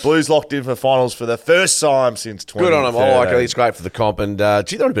 Blues locked in for finals for the first time since 2013. Good on them. I like it. It's great for the comp. And, they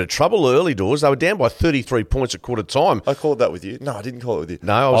were in a bit of trouble early doors. They were down by 33 points at quarter time. I called that with you. No, I didn't call it with you.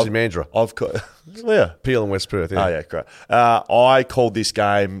 No, I was in Mandurah. Yeah. Peel and West Perth, yeah. Oh, yeah, great. I called this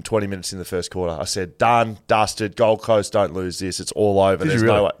game 20 minutes in the first quarter. I said, done, dusted, Gold Coast don't lose this. It's all over. There's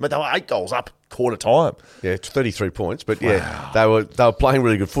no way. But they were 8 goals up quarter time. Yeah, 33 points. But, they were playing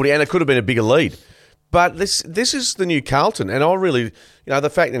really good footy, and it could have been a bigger lead. But this is the new Carlton, and I really, the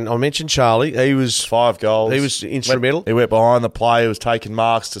fact that I mentioned Charlie, he was 5 goals. He was instrumental. He went behind the play. He was taking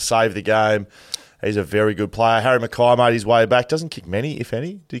marks to save the game. He's a very good player. Harry Mackay made his way back. Doesn't kick many, if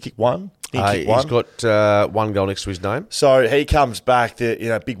any. Did he kick 1? He's got 1 goal next to his name. So he comes back.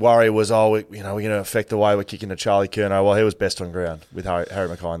 The big worry was, we're going to affect the way we're kicking to Charlie Curnow. Well, he was best on ground with Harry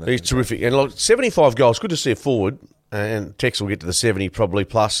Mackay. He's terrific. And look, 75 goals. Good to see a forward. And Tex will get to the 70 probably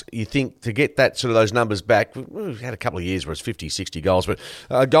plus. You think to get that sort of those numbers back, we've had a couple of years where it's 50, 60 goals. But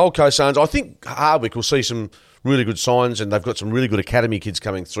Gold Coast Suns, I think Hardwick will see some really good signs, and they've got some really good academy kids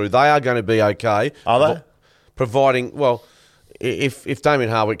coming through. They are going to be okay. Are they? Providing, well, if Damien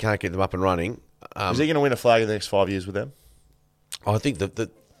Hardwick can't get them up and running. Is he going to win a flag in the next 5 years with them? I think that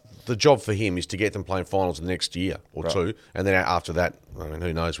the job for him is to get them playing finals the next year or two, and then after that, I mean,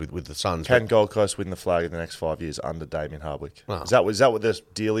 who knows with the Suns. Can Gold Coast win the flag in the next 5 years under Damien Hardwick? No. Is that what the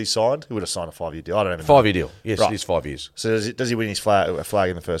deal he signed? He would have signed a 5-year deal. I don't even know. 5-year deal. Yes, It is 5 years. So does he win his flag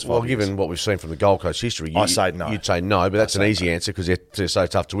in the first 5 years? Well, given what we've seen from the Gold Coast history, I say no. You'd say no, but that's an easy answer because they're so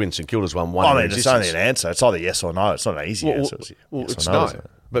tough to win. St Kilda's won one. I mean, it's only an answer. It's either yes or no. It's not an easy answer. It's no.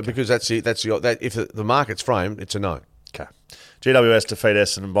 But because that's if the market's framed, it's a no. Okay. GWS defeat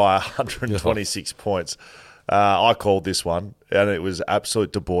Essendon by 126 points. I called this one, and it was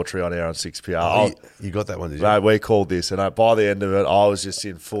absolute debauchery on air on 6PR. You got that one, did you? No, we called this, and by the end of it, I was just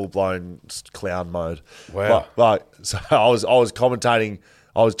in full-blown clown mode. Wow. So I was commentating.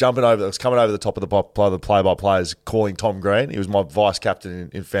 I was coming over the top of the play-by-players, calling Tom Green. He was my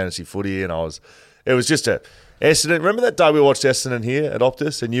vice-captain in fantasy footy, and it was just a... Essendon, remember that day we watched Essendon here at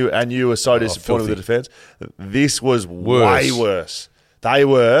Optus, and you were so disappointed with the defence? This was way worse. They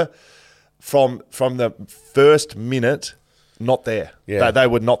were, from the first minute, not there. Yeah. They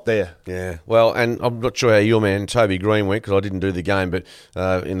were not there. Yeah. Well, and I'm not sure how your man Toby Green went, because I didn't do the game, but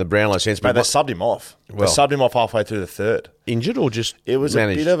in the Brownlow sense. Mate, they subbed him off. They subbed him off halfway through the third. Injured or just It was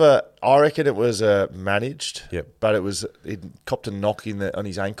managed? A bit of I reckon it was managed, Yep. but he copped a knock on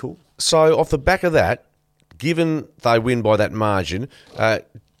his ankle. So off the back of that, given they win by that margin,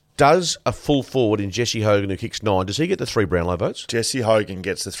 does a full forward in Jesse Hogan who kicks 9, does he get the 3 Brownlow votes? Jesse Hogan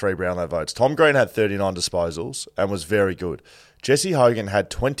gets the 3 Brownlow votes. Tom Green had 39 disposals and was very good. Jesse Hogan had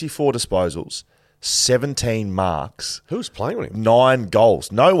 24 disposals, 17 marks. Who was playing with him? 9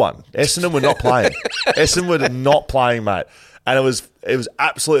 goals. No one. Essendon were not playing. Essendon were not playing, mate. And it was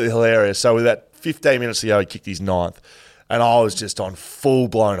absolutely hilarious. So with that 15 minutes ago, he kicked his 9th. And I was just on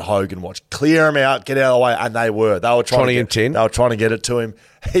full-blown Hogan watch. Clear him out, get out of the way. And they were. They were trying to get 10. They were trying to get it to him.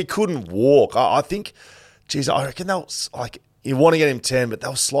 He couldn't walk. I think, I reckon they was you want to get him 10, but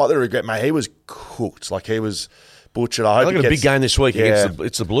they'll slightly regret, mate. He was cooked. He was butchered. I hope they've got a big game this week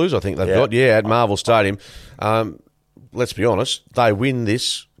against the Blues, I think they've got. Yeah, at Marvel Stadium. Let's be honest, they win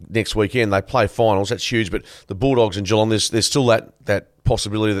this next weekend. They play finals. That's huge. But the Bulldogs and Geelong, there's still that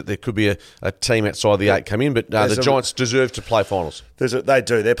possibility that there could be a team outside the 8 come in. But the Giants deserve to play finals. They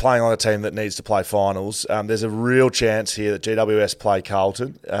do. They're playing on a team that needs to play finals. There's a real chance here that GWS play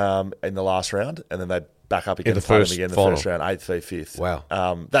Carlton in the last round, and then they back up again in the first round, 8th v 5th.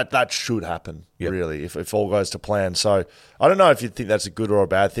 Wow. That should happen, really, if all goes to plan. So I don't know if you think that's a good or a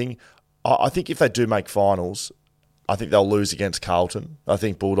bad thing. I think if they do make finals, I think they'll lose against Carlton. I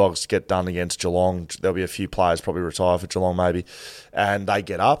think Bulldogs get done against Geelong. There'll be a few players probably retire for Geelong maybe. And they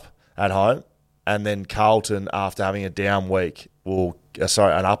get up at home. And then Carlton, after having a down week, an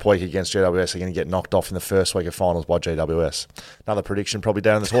up week against GWS, are going to get knocked off in the first week of finals by GWS. Another prediction probably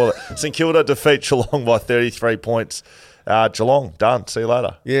down in the toilet. St Kilda defeat Geelong by 33 points. Geelong, done. See you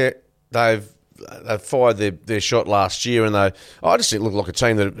later. Yeah, they fired their shot last year, and I just think it looked like a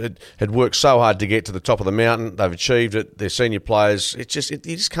team that had worked so hard to get to the top of the mountain. They've achieved it. Their senior players, you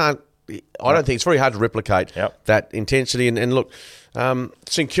just can't. I don't think it's very hard to replicate that intensity. And look,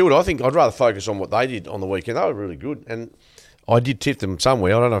 St Kilda, I think I'd rather focus on what they did on the weekend. They were really good, and I did tip them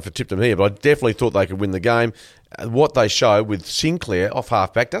somewhere. I don't know if I tipped them here, but I definitely thought they could win the game. What they show with Sinclair off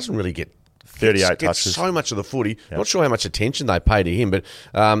halfback doesn't really get 38 gets touches. So much of the footy. Yep. Not sure how much attention they pay to him, but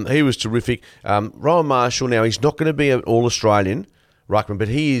he was terrific. Rowan Marshall, now he's not going to be an All-Australian ruckman, but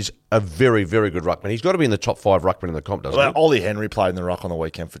he is a very, very good ruckman. He's got to be in the top 5 ruckman in the comp, doesn't he? Ollie Henry played in the ruck on the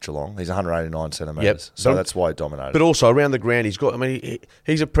weekend for Geelong. He's 189 centimetres, so that's why he dominated. But also around the ground,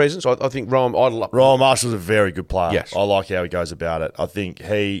 he's a presence. I think Rowan Marshall's a very good player. Yes. I like how he goes about it. I think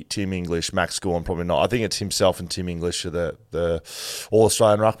he, Tim English, Max Gorn, probably not. I think it's himself and Tim English are the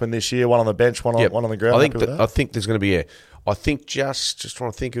All-Australian ruckman this year. One on the bench, one on the ground. I think there's going to be I think just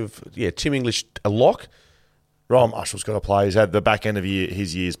trying to think of Tim English a lock. Rowan Marshall's got to play. He's had the back end of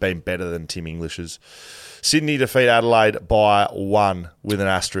his year's been better than Tim English's. Sydney defeat Adelaide by 1 with an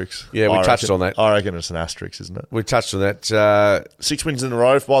asterisk. Yeah, we touched on that. I reckon it's an asterisk, isn't it? We touched on that. 6 wins in a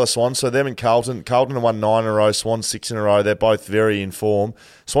row by the Swans. So them and Carlton. Carlton have won 9 in a row. Swans 6 in a row. They're both very in form.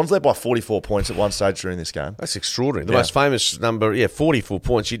 Swans led by 44 points at one stage during this game. That's extraordinary. The most famous number, 44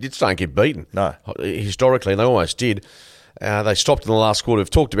 points. You just don't get beaten. No. Historically, and they almost did. They stopped in the last quarter. We've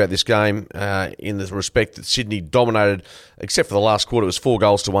talked about this game in the respect that Sydney dominated, except for the last quarter. It was 4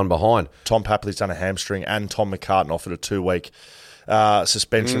 goals to 1 behind. Tom Papley's done a hamstring, and Tom McCartan offered a 2-week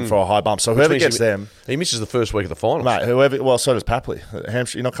suspension for a high bump. So whoever gets them, he misses the first week of the finals. Mate, so does Papley.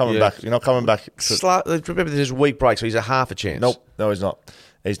 Hamstring. You're not coming back. You're not coming back. Remember, there's a week break, so he's a half a chance. Nope. No, he's not.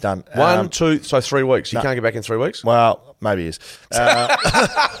 He's done 1, 2, so 3 weeks. He can't get back in 3 weeks. Well, maybe he is.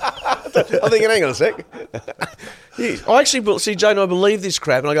 I'm thinking, hang on a sec. I actually see Jane. I believe this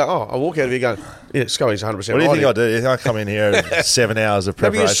crap, and I go, I walk out of here going, Scully's 100%. What do you think I do? You think I come in here at 7 hours of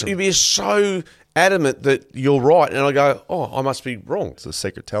preparation? You'd be so adamant that you're right, and I go, I must be wrong. It's a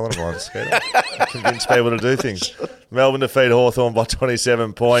secret talent of mine, Skeeter. Convince people to do things. Melbourne defeat Hawthorn by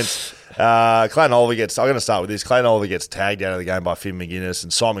 27 points. Clayton Oliver I'm going to start with this. Clayton Oliver gets tagged out of the game by Finn McGuinness,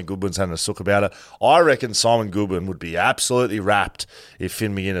 and Simon Goodwin's having a sook about it. I reckon Simon Goodwin would be absolutely rapt if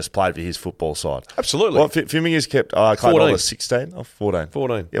Finn McGuinness played for his football side. Absolutely. Well, Finn McGuinness kept Clayton Oliver 16 or 14?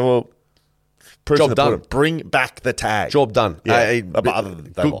 14. Yeah, well, job done. Bring back the tag. Job done. Yeah, other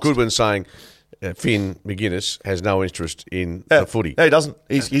than Goodwin saying Finn McGuinness has no interest in the footy. No, he doesn't.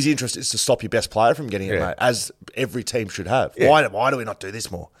 His interest is to stop your best player from getting it, mate, as every team should have. Yeah. Why do we not do this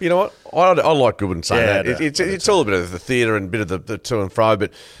more? You know what? I like Goodwin saying that. It's all a bit of the theatre and a bit of the to and fro,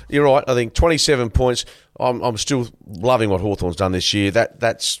 but you're right. I think 27 points. I'm still loving what Hawthorn's done this year.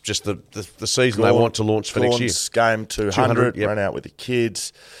 That's just the season they want to launch for next year. Game 200 ran out with the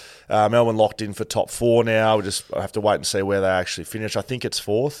kids. Melbourne locked in for top 4 now. We just have to wait and see where they actually finish. I think it's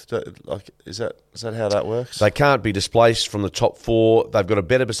 4th. Is that how that works? They can't be displaced from the top 4. They've got a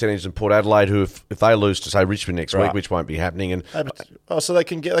better percentage than Port Adelaide, who if they lose to say Richmond next week, which won't be happening, and so they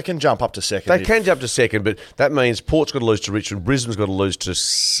can jump up to second. They can jump to second, but that means Port's got to lose to Richmond, Brisbane's got to lose to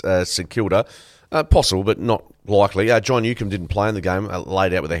St Kilda. Possible, but not likely. John Newcombe didn't play in the game,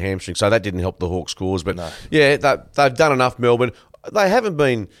 laid out with a hamstring, so that didn't help the Hawks' scores. But they've done enough. Melbourne, they haven't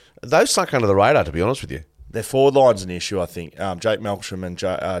been. They've sunk under the radar, to be honest with you. Their forward line's an issue, I think. Jake Melksham and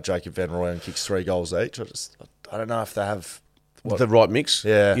Jacob Van Rooyen kicks 3 goals each. I don't know if they have the right mix.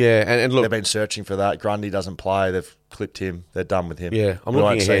 Yeah. And look, they've been searching for that. Grundy doesn't play. They've clipped him. They're done with him. Yeah, we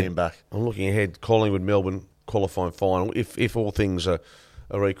won't see him back. I'm looking ahead. Collingwood, Melbourne qualifying final. If all things are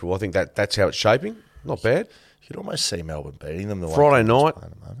equal, I think that's how it's shaping. Not bad. You could almost see Melbourne beating them. Friday night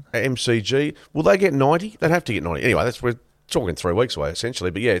at MCG. Will they get 90? They'd have to get 90. Anyway, we're talking 3 weeks away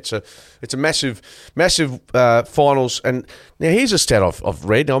essentially. But yeah, it's a massive finals. And now here's a stat I've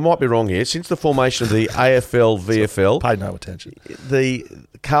read. Now I might be wrong here. Since the formation of the AFL VFL, paid no attention. The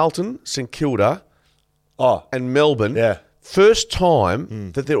Carlton, St Kilda, and Melbourne. First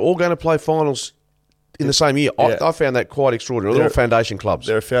time that they're all going to play finals in the same year. I found that quite extraordinary. They're all foundation clubs.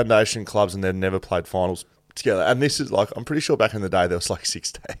 They're foundation clubs and they've never played finals together. And this is I'm pretty sure back in the day there was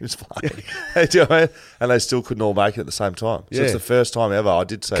 6 teams playing. Do you know what I mean? And they still couldn't all make it at the same time. So it's the first time ever. I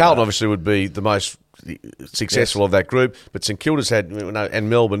did say Carlton obviously would be the most successful of that group, but St Kilda's had, and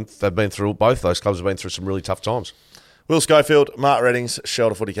Melbourne, both those clubs have been through some really tough times. Will Schofield, Mark Reddings,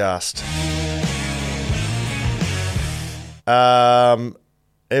 Shelter Footycast.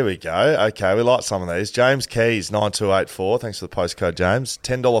 Here we go. Okay, we like some of these. James Keys, 9284. Thanks for the postcode, James.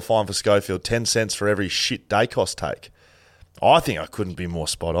 $10 fine for Schofield, 10 cents for every shit Dacos take. I think I couldn't be more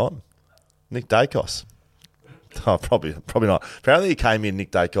spot on. Nick Dacos. Oh, probably not. Apparently he came in,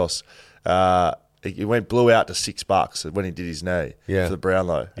 Nick Dacos, He blew out to $6 when he did his knee for the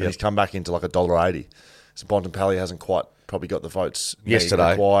Brownlow. And he's come back into like $1.80. So Bontempelli hasn't quite probably got the votes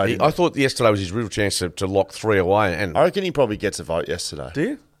yesterday. required. I thought yesterday was his real chance to lock 3 away. And I reckon he probably gets a vote yesterday. Do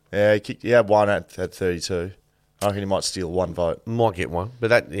you? Yeah, he had one at 32. I reckon he might steal one vote. Might get one.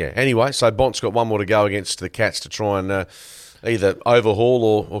 But anyway, so Bont's got one more to go against the Cats to try and either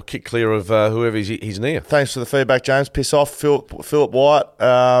overhaul or kick clear of whoever he's near. Thanks for the feedback, James. Piss off. Philip White,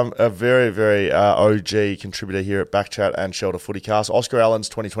 a very, very OG contributor here at Backchat and Shelter Footycast. Oscar Allen's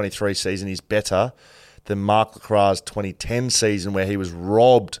 2023 season is better than Mark Lacroix's 2010 season, where he was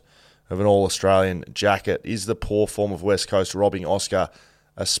robbed of an All-Australian jacket. Is the poor form of West Coast robbing Oscar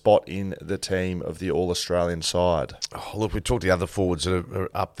a spot in the team of the All-Australian side? Oh, look, we talked to the other forwards that are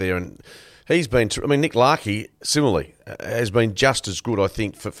up there, and he's been... Nick Larkey, similarly, has been just as good, I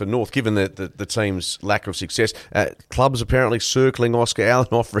think, for North, given the team's lack of success. Clubs apparently circling Oscar Allen,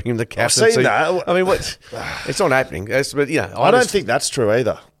 offering him the captaincy. I've seen that. I mean, it's not happening. But, I don't think that's true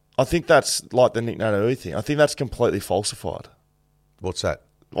either. I think that's like the Nick Nanui thing. I think that's completely falsified. What's that?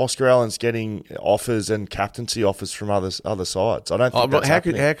 Oscar Allen's getting offers and captaincy offers from other sides. I don't think that's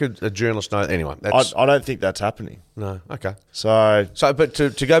happening. How could a journalist know? Anyway, I don't think that's happening. No, okay. So but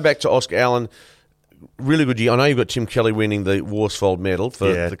to go back to Oscar Allen, really good year. I know you've got Tim Kelly winning the Worsfold medal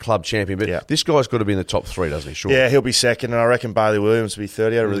for the club champion, but this guy's got to be in the top 3, doesn't he? Sure. Yeah, he'll be second, and I reckon Bailey Williams will be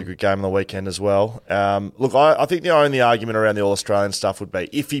third. He had a really good game on the weekend as well. Look, I think the only argument around the All-Australian stuff would be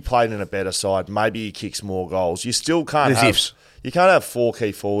if he played in a better side, maybe he kicks more goals. You still can't have... Ifs. You can't have 4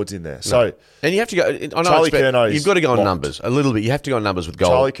 key forwards in there. No. So, and you have to go... you've got to go on numbers a little bit. You have to go on numbers with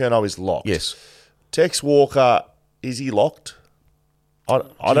goals. Charlie Curnow is locked. Yes. Tex Walker, is he locked?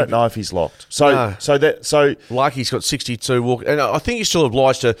 I don't know if he's locked. So Larky's got 62. Walker, and I think he's still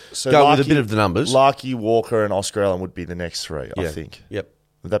obliged to go with a bit of the numbers. Larky, Walker, and Oscar Allen would be the next 3. I think. Yep.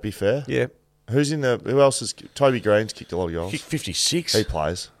 Would that be fair? Yeah. Who else is? Toby Green's kicked a lot of goals. Kicked 56. He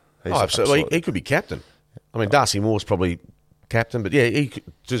plays. Absolutely. He could be captain. I mean, Darcy Moore's probably captain, but he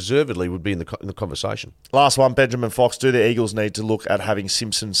deservedly would be in the conversation. Last one, Benjamin Fox. Do the Eagles need to look at having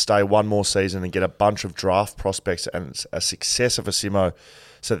Simpson stay one more season and get a bunch of draft prospects and a successor for Simo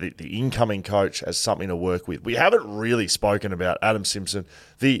so that the incoming coach has something to work with? We haven't really spoken about Adam Simpson.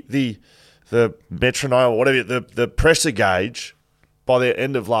 The metronome, or whatever, the pressure gauge by the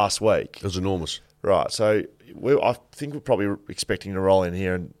end of last week. It was enormous. Right, so I think we're probably expecting to roll in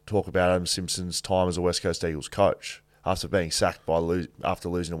here and talk about Adam Simpson's time as a West Coast Eagles coach after being sacked after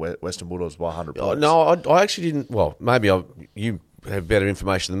losing to Western Bulldogs by 100 points. No, I actually didn't. Well, maybe you have better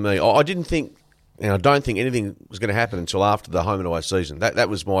information than me. I didn't think, and I don't think anything was going to happen until after the home and away season. That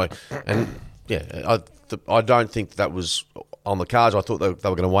was my, and yeah, I don't think that was on the cards. I thought they were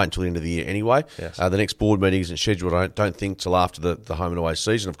going to wait until the end of the year anyway. Yes. The next board meeting isn't scheduled, I don't think, till after the home and away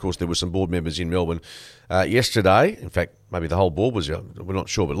season. Of course, there were some board members in Melbourne yesterday. In fact, maybe the whole board was, we're not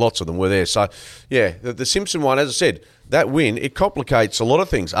sure, but lots of them were there. So, yeah, the Simpson one, as I said, that win, it complicates a lot of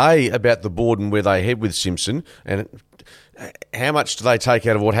things. About the board and where they head with Simpson, and how much do they take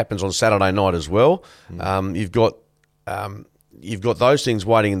out of what happens on Saturday night as well. You've got those things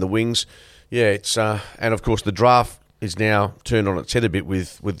waiting in the wings. Yeah, it's and of course the draft is now turned on its head a bit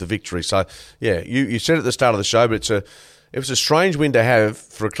with the victory. So yeah, you said at the start of the show, but it was a strange win to have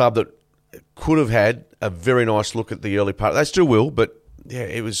for a club that could have had a very nice look at the early part. They still will, but yeah,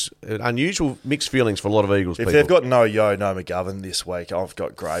 it was unusual mixed feelings for a lot of Eagles people. If they've got no McGovern this week, I've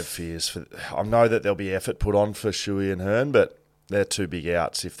got grave fears. I know that there'll be effort put on for Shuey and Hearn, but they're two big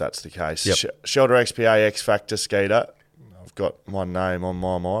outs if that's the case. Yep. Shelter XPA X Factor Skeeter, I've got one name on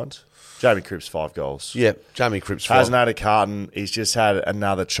my mind. Jamie Cripps, 5 goals. Yeah, Jamie Cripps, 5. Hasn't had a carton. He's just had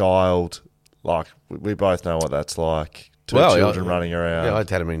another child. Like, we both know what that's like. Two children running around. Yeah,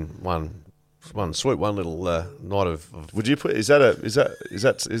 I'd had him in one sweet, one little night of. Would you put? Is that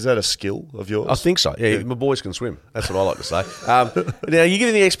a skill of yours? I think so. Yeah, my boys can swim. That's what I like to say. Now you're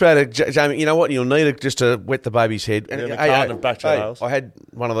giving the expert, Jamie. You know what? You'll need it just to wet the baby's head. And Backchat ales. I had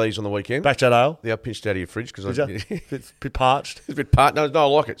one of these on the weekend. Backchat ale. Yeah, I pinched out of your fridge because bit parched. It's a bit parched. No, I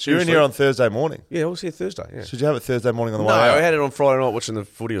like it. Seriously. You were in here on Thursday morning. Yeah, I was here Thursday. Yeah. So did you have it Thursday morning on the way out? No, I had it on Friday night watching the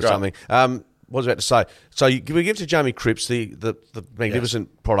footy or something. What was I about to say? So we give to Jamie Cripps the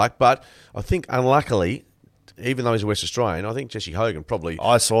magnificent product, but I think unluckily, even though he's a West Australian, I think Jesse Hogan probably...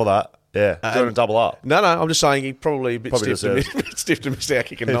 I saw that. Yeah, doing a double up. No, I'm just saying he probably a bit stiff to miss out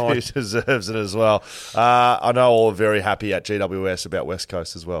kicking 9. He deserves it as well. I know all are very happy at GWS about West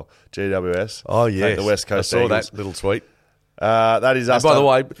Coast as well. GWS. Oh, yes. The West Coast I saw Eagles. that little tweet. That is us. And by the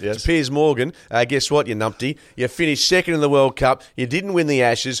way, yes. to Piers Morgan, guess what, you numpty? You finished second in the World Cup. You didn't win the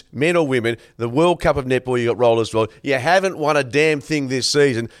Ashes, men or women. The World Cup of netball, you got rollers. You haven't won a damn thing this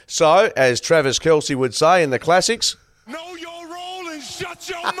season. So, as Travis Kelce would say in the classics, know your role and shut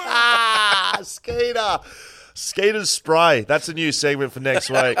your mouth. Skeeter's spray. That's a new segment for next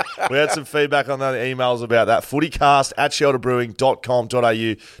week. We had some feedback on the emails about that.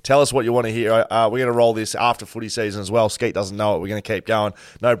 footycast@shelterbrewing.com.au. Tell us what you want to hear. We're going to roll this after footy season as well. Skeet doesn't know it. We're going to keep going.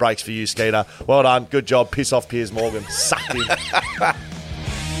 No breaks for you, Skeeter. Well done. Good job. Piss off Piers Morgan. Sucked in.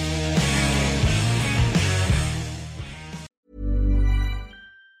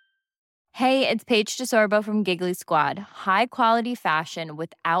 Hey, it's Paige DeSorbo from Giggly Squad. High quality fashion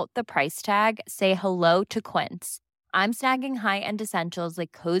without the price tag. Say hello to Quince. I'm snagging high-end essentials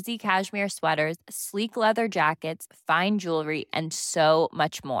like cozy cashmere sweaters, sleek leather jackets, fine jewelry, and so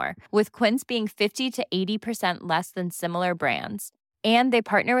much more. With Quince being 50 to 80% less than similar brands. And they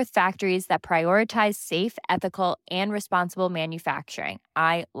partner with factories that prioritize safe, ethical, and responsible manufacturing.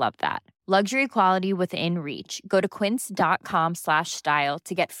 I love that. Luxury quality within reach. Go to quince.com/style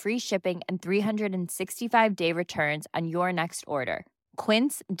to get free shipping and 365-day returns on your next order.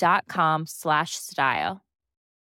 Quince.com/style.